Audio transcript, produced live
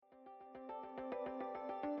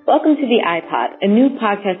Welcome to the iPod, a new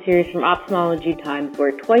podcast series from Ophthalmology Times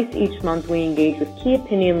where twice each month we engage with key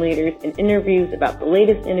opinion leaders in interviews about the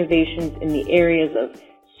latest innovations in the areas of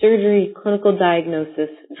surgery, clinical diagnosis,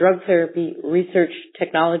 drug therapy, research,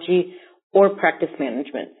 technology, or practice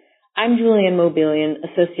management. I'm Julianne Mobilian,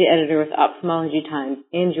 Associate Editor with Ophthalmology Times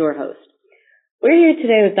and your host. We're here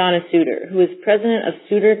today with Donna Suter, who is President of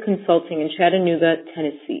Suter Consulting in Chattanooga,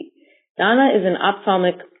 Tennessee. Donna is an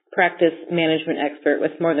ophthalmic practice management expert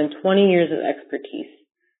with more than 20 years of expertise.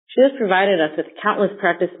 She has provided us with countless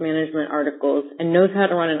practice management articles and knows how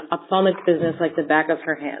to run an ophthalmic business like the back of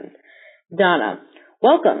her hand. Donna,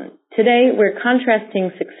 welcome. Today we're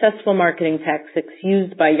contrasting successful marketing tactics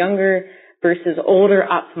used by younger versus older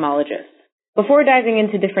ophthalmologists. Before diving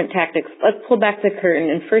into different tactics, let's pull back the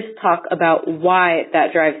curtain and first talk about why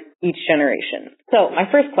that drives each generation. So,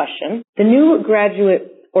 my first question, the new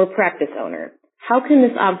graduate or practice owner, how can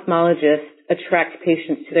this ophthalmologist attract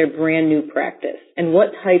patients to their brand new practice? And what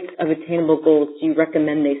types of attainable goals do you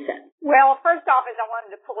recommend they set? Well, first off is I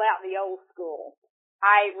wanted to pull out the old school.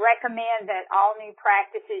 I recommend that all new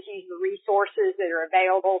practices use the resources that are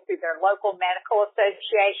available through their local medical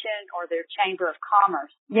association or their chamber of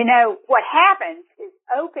commerce. You know, what happens is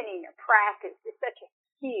opening a practice is such a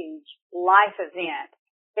huge life event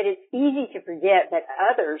that it's easy to forget that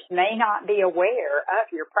others may not be aware of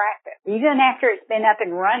your practice, even after it's been up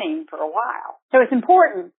and running for a while. So it's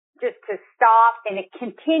important just to stop and to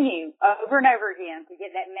continue over and over again to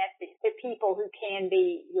get that message to people who can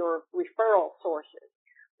be your referral sources.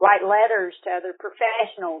 Write letters to other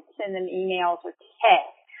professionals, send them emails or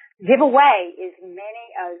texts. Give away as many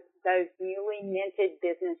of those newly minted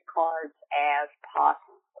business cards as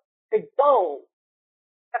possible. The goal,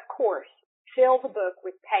 of course, fill the book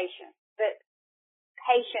with patients, but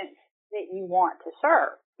patients that you want to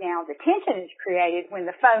serve. Now, the tension is created when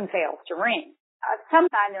the phone fails to ring.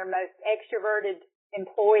 Sometimes their most extroverted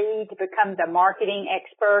employee to become the marketing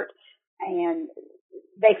expert, and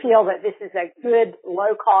they feel that this is a good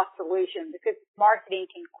low-cost solution because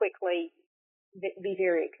marketing can quickly be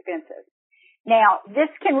very expensive. Now,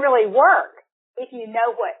 this can really work if you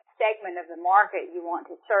know what segment of the market you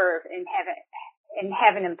want to serve and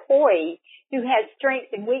have an employee who has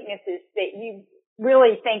strengths and weaknesses that you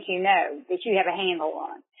really think you know, that you have a handle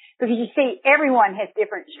on. Because you see, everyone has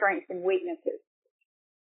different strengths and weaknesses.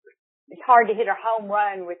 It's hard to hit a home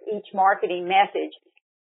run with each marketing message,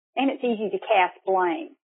 and it's easy to cast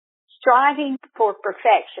blame. Striving for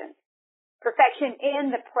perfection. Perfection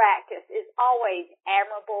in the practice is always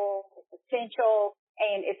admirable, it's essential,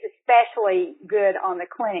 and it's especially good on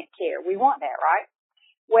the clinic care. We want that, right?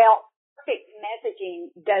 Well, perfect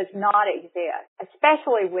messaging does not exist,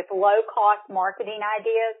 especially with low-cost marketing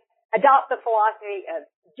ideas. Adopt the philosophy of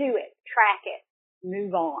do it, track it,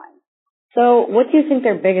 move on. So what do you think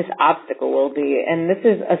their biggest obstacle will be? And this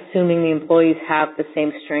is assuming the employees have the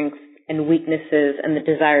same strengths and weaknesses and the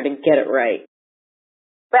desire to get it right.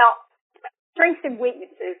 Well, strengths and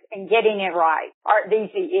weaknesses and getting it right. Aren't these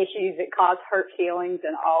the issues that cause hurt feelings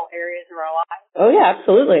in all areas of our lives? Oh, yeah,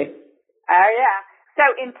 absolutely. Oh, yeah.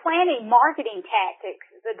 So in planning marketing tactics,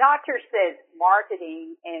 the doctor says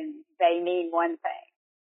marketing and they mean one thing.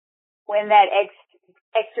 When that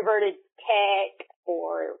extroverted tech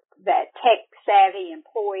or that tech savvy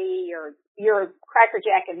employee or your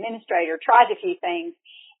crackerjack administrator tries a few things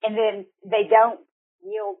and then they don't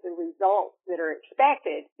yield the results that are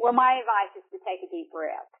expected, well, my advice is to take a deep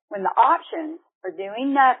breath. When the options are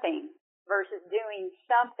doing nothing versus doing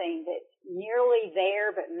something that's nearly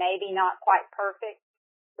there but maybe not quite perfect,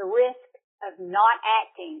 the risk of not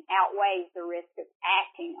acting outweighs the risk of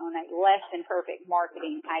acting on a less than perfect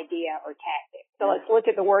marketing idea or tactic. So let's look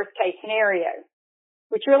at the worst case scenario,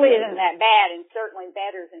 which really isn't that bad and certainly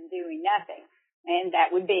better than doing nothing. And that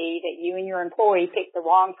would be that you and your employee picked the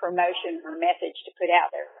wrong promotion or message to put out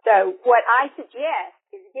there. So what I suggest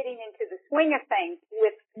is getting into the swing of things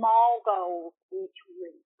with small goals each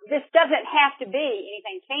week. This doesn't have to be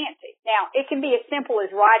anything fancy. Now, it can be as simple as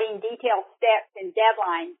writing detailed steps and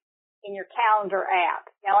deadlines in your calendar app.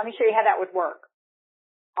 Now, let me show you how that would work.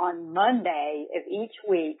 On Monday of each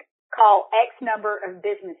week, call X number of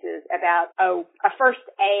businesses about a first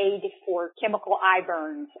aid for chemical eye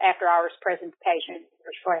burns after hours presentation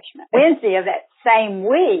refreshment. Wednesday of that same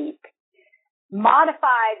week,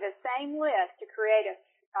 modify the same list to create a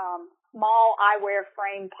small eyewear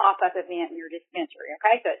frame pop-up event in your dispensary.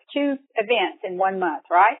 Okay, so it's 2 events in 1 month,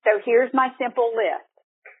 right? So here's my simple list.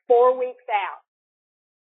 4 weeks out.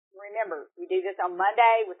 Remember, we do this on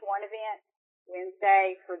Monday with 1 event,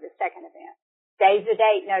 Wednesday for the second event. Save the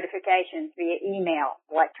date notifications via email,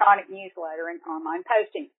 electronic newsletter, and online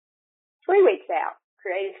posting. 3 weeks out,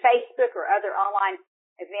 created Facebook or other online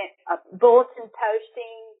event bulletin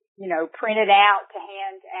posting, printed out to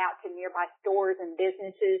hand out to nearby stores and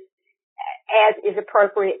businesses as is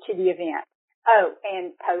appropriate to the event. Oh,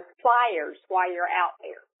 and post flyers while you're out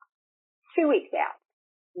there. 2 weeks out.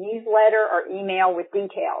 Newsletter or email with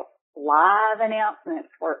details. Live announcements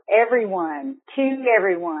for everyone, to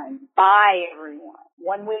everyone, by everyone.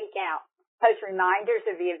 1 week out. Post reminders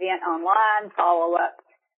of the event online. Follow up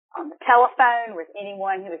on the telephone with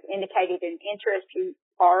anyone who has indicated an interest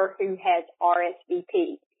or who has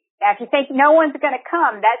RSVP. Now, if you think no one's going to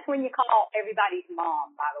come, that's when you call everybody's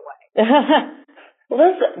mom, by the way. Well,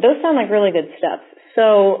 those sound like really good steps.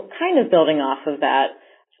 So kind of building off of that,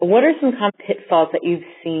 what are some common pitfalls that you've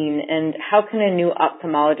seen, and how can a new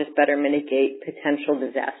ophthalmologist better mitigate potential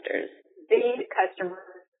disasters? These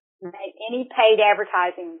customers make any paid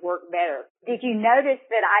advertising work better. Did you notice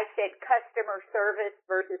that I said customer service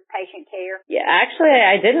versus patient care? Yeah, actually,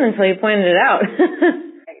 I didn't until you pointed it out.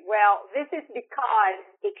 Well, this is because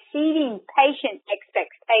exceeding patient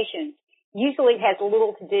expectations usually has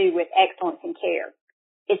little to do with excellence in care.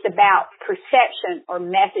 It's about perception or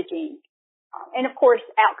messaging. And of course,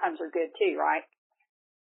 outcomes are good too, right?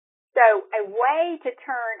 So a way to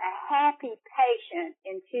turn a happy patient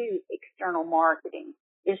into external marketing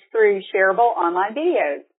is through shareable online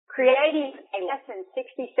videos. Creating a less than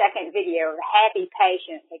 60-second video of a happy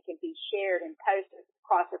patient that can be shared and posted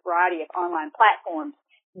across a variety of online platforms,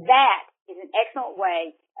 that is an excellent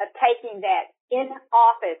way of taking that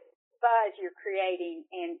in-office buzz you're creating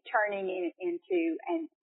and turning it into an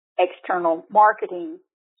external marketing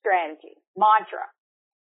strategy. Mantra.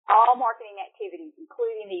 All marketing activities,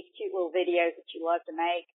 including these cute little videos that you love to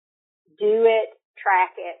make, do it,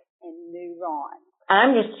 track it, and move on.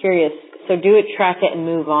 I'm just curious. So do it, track it, and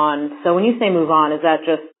move on. So when you say move on, is that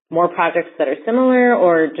just more projects that are similar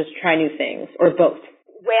or just try new things or both?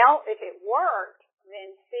 Well, if it worked,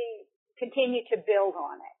 then continue to build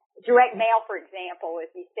on it. Direct mail, for example,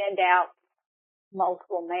 if you send out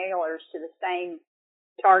multiple mailers to the same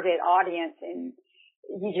target audience and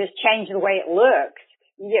you just change the way it looks,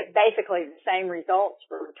 you get basically the same results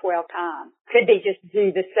for 12 times. Could be just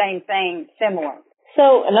do the same thing similar.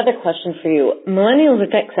 So another question for you. Millennials are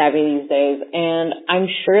tech savvy these days, and I'm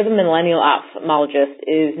sure the millennial ophthalmologist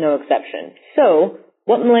is no exception. So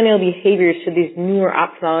what millennial behaviors should these newer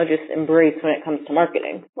ophthalmologists embrace when it comes to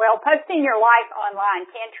marketing? Well, posting your life online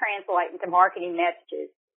can translate into marketing messages.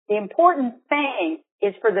 The important thing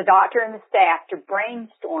is for the doctor and the staff to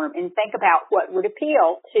brainstorm and think about what would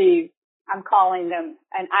appeal to, I'm calling them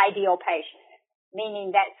an ideal patient,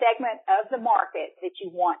 meaning that segment of the market that you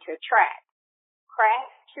want to attract.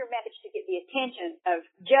 Craft your message to get the attention of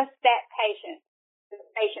just that patient, the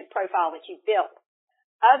patient profile that you built.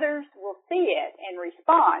 Others will see it and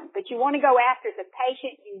respond, but you want to go after the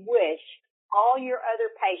patient you wish all your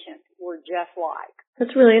other patients were just like.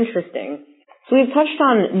 That's really interesting. So we've touched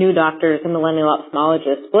on new doctors and millennial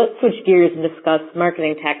ophthalmologists. Let's switch gears and discuss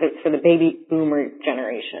marketing tactics for the baby boomer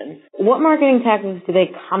generation. What marketing tactics do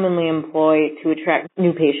they commonly employ to attract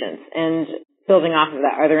new patients? And building off of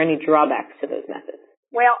that, are there any drawbacks to those methods?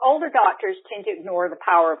 Well, older doctors tend to ignore the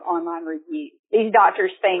power of online reviews. These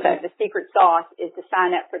doctors think that the secret sauce is to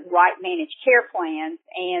sign up for the right managed care plans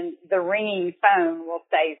and the ringing phone will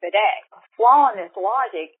save the day. A flaw in this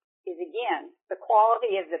logic is, again, the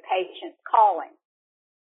quality of the patient's calling.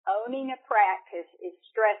 Owning a practice is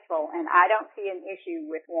stressful, and I don't see an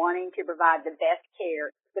issue with wanting to provide the best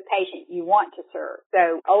care to the patient you want to serve.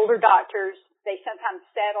 So older doctors, they sometimes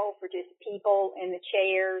settle for just people in the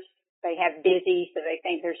chairs. They have busy, so they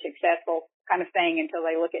think they're successful kind of thing until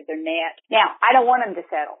they look at their net. Now, I don't want them to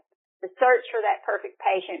settle. The search for that perfect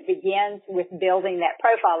patient begins with building that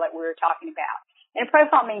profile that we were talking about. And a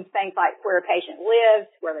profile means things like where a patient lives,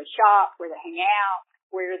 where they shop, where they hang out,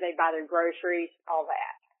 where they buy their groceries, all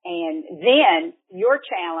that. And then your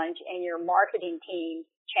challenge and your marketing team's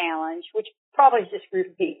challenge, which probably is just a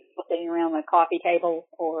group of people sitting around the coffee table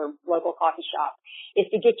or local coffee shop, is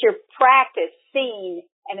to get your practice seen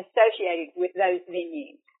and associated with those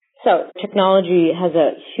venues. So technology has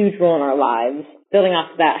a huge role in our lives. Building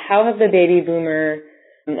off of that, how have the baby boomer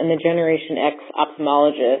and the Generation X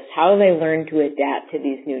ophthalmologists, how do they learn to adapt to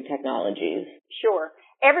these new technologies? Sure.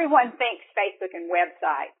 Everyone thinks Facebook and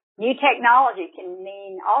website. New technology can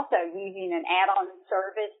mean also using an add-on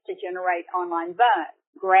service to generate online buzz.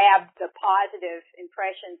 Grab the positive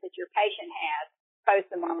impressions that your patient has, post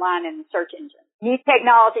them online in the search engine. New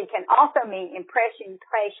technology can also mean impressing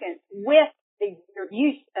patients with the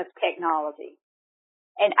use of technology.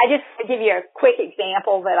 And I just to give you a quick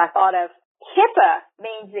example that I thought of. HIPAA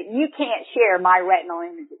means that you can't share my retinal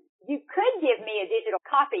images. You could give me a digital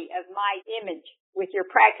copy of my image with your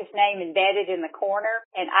practice name embedded in the corner,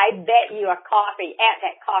 and I bet you a copy at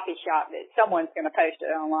that coffee shop that someone's going to post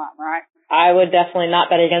it online, right? I would definitely not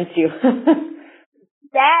bet against you.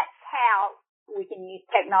 That's how we can use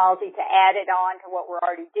technology to add it on to what we're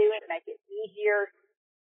already doing, make it easier,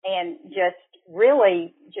 and just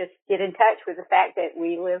really just get in touch with the fact that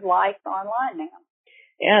we live life online now.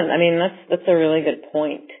 Yeah, I mean, that's a really good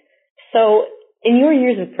point. So, in your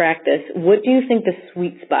years of practice, what do you think the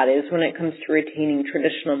sweet spot is when it comes to retaining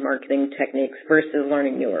traditional marketing techniques versus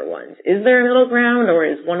learning newer ones? Is there a middle ground, or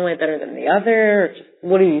is one way better than the other? Or just,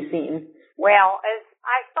 what have you seen? Well, as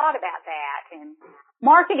I thought about that, and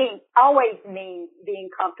marketing always means being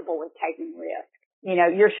comfortable with taking risks. You know,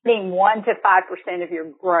 you're spending 1 to 5% of your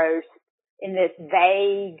gross in this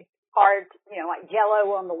vague, hard, like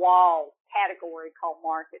Jell-O on the wall category called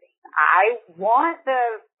marketing. I want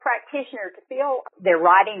the practitioner to feel they're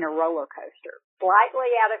riding a roller coaster, slightly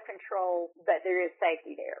out of control, but there is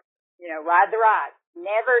safety there. Ride the ride.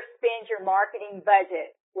 Never spend your marketing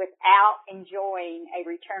budget without enjoying a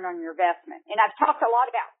return on your investment. And I've talked a lot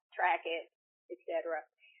about track it, etc.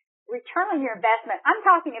 Return on your investment, I'm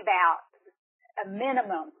talking about a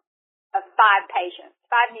minimum of 5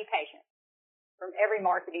 new patients from every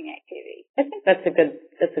marketing activity. I think that's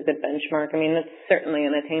a good benchmark. I mean, that's certainly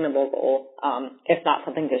an attainable goal, if not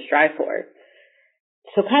something to strive for.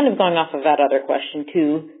 So kind of going off of that other question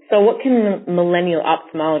too, so what can millennial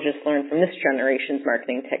ophthalmologists learn from this generation's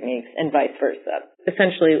marketing techniques and vice versa?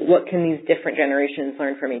 Essentially, what can these different generations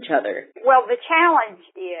learn from each other? Well, the challenge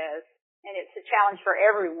is, and it's a challenge for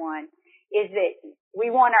everyone, is that we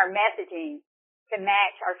want our messaging to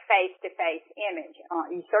match our face-to-face image.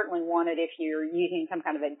 You certainly want it if you're using some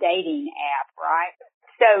kind of a dating app, right?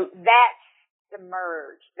 So that's the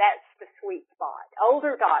merge. That's the sweet spot.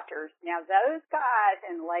 Older doctors, now those guys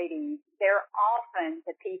and ladies, they're often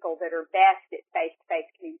the people that are best at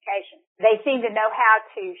face-to-face communication. They seem to know how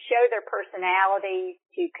to show their personality,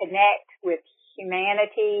 to connect with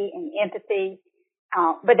humanity and empathy,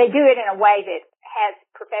 but they do it in a way that has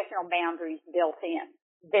professional boundaries built in.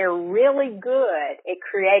 They're really good at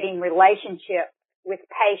creating relationships with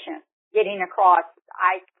patients, getting across,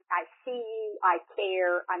 I see you, I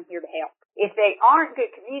care, I'm here to help. If they aren't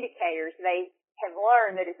good communicators, they have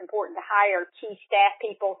learned that it's important to hire key staff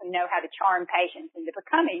people who know how to charm patients into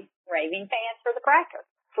becoming raving fans for the practice.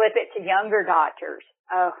 Flip it to younger doctors.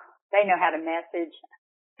 Oh, they know how to message.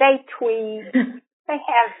 They tweet. They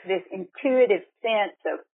have this intuitive sense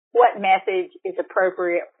of what message is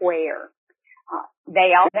appropriate where.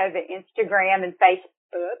 They all know that Instagram and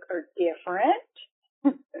Facebook are different.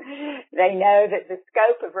 They know that the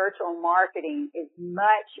scope of virtual marketing is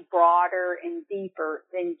much broader and deeper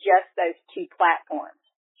than just those two platforms.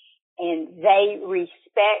 And they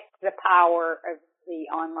respect the power of the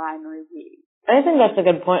online review. I think that's a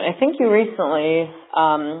good point. I think you recently,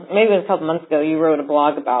 maybe a couple months ago, you wrote a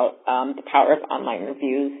blog about the power of online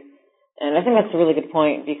reviews. And I think that's a really good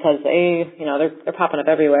point because they're popping up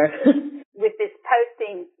everywhere. With this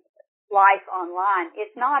posting life online,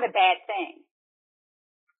 it's not a bad thing.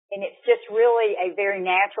 And it's just really a very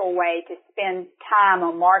natural way to spend time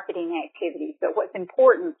on marketing activities. But what's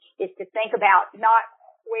important is to think about not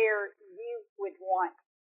where you would want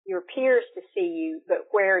your peers to see you, but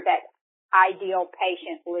where that ideal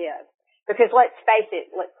patient lives. Because let's face it,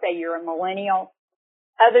 let's say you're a millennial.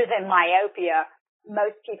 Other than myopia,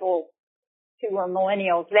 most people who are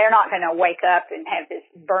millennials, they're not going to wake up and have this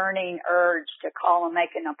burning urge to call and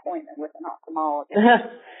make an appointment with an ophthalmologist.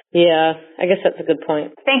 Yeah, I guess that's a good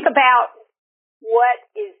point. Think about what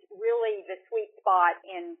is really the sweet spot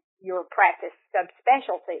in your practice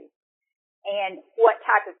subspecialty and what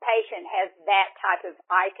type of patient has that type of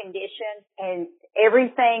eye condition, and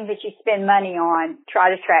everything that you spend money on,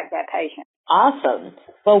 try to track that patient. Awesome.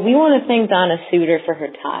 Well, we want to thank Donna Suter for her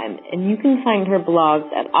time, and you can find her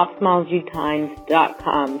blogs at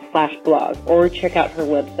ophthalmologytimes.com/blog or check out her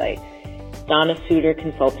website,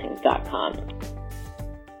 donnasuterconsulting.com.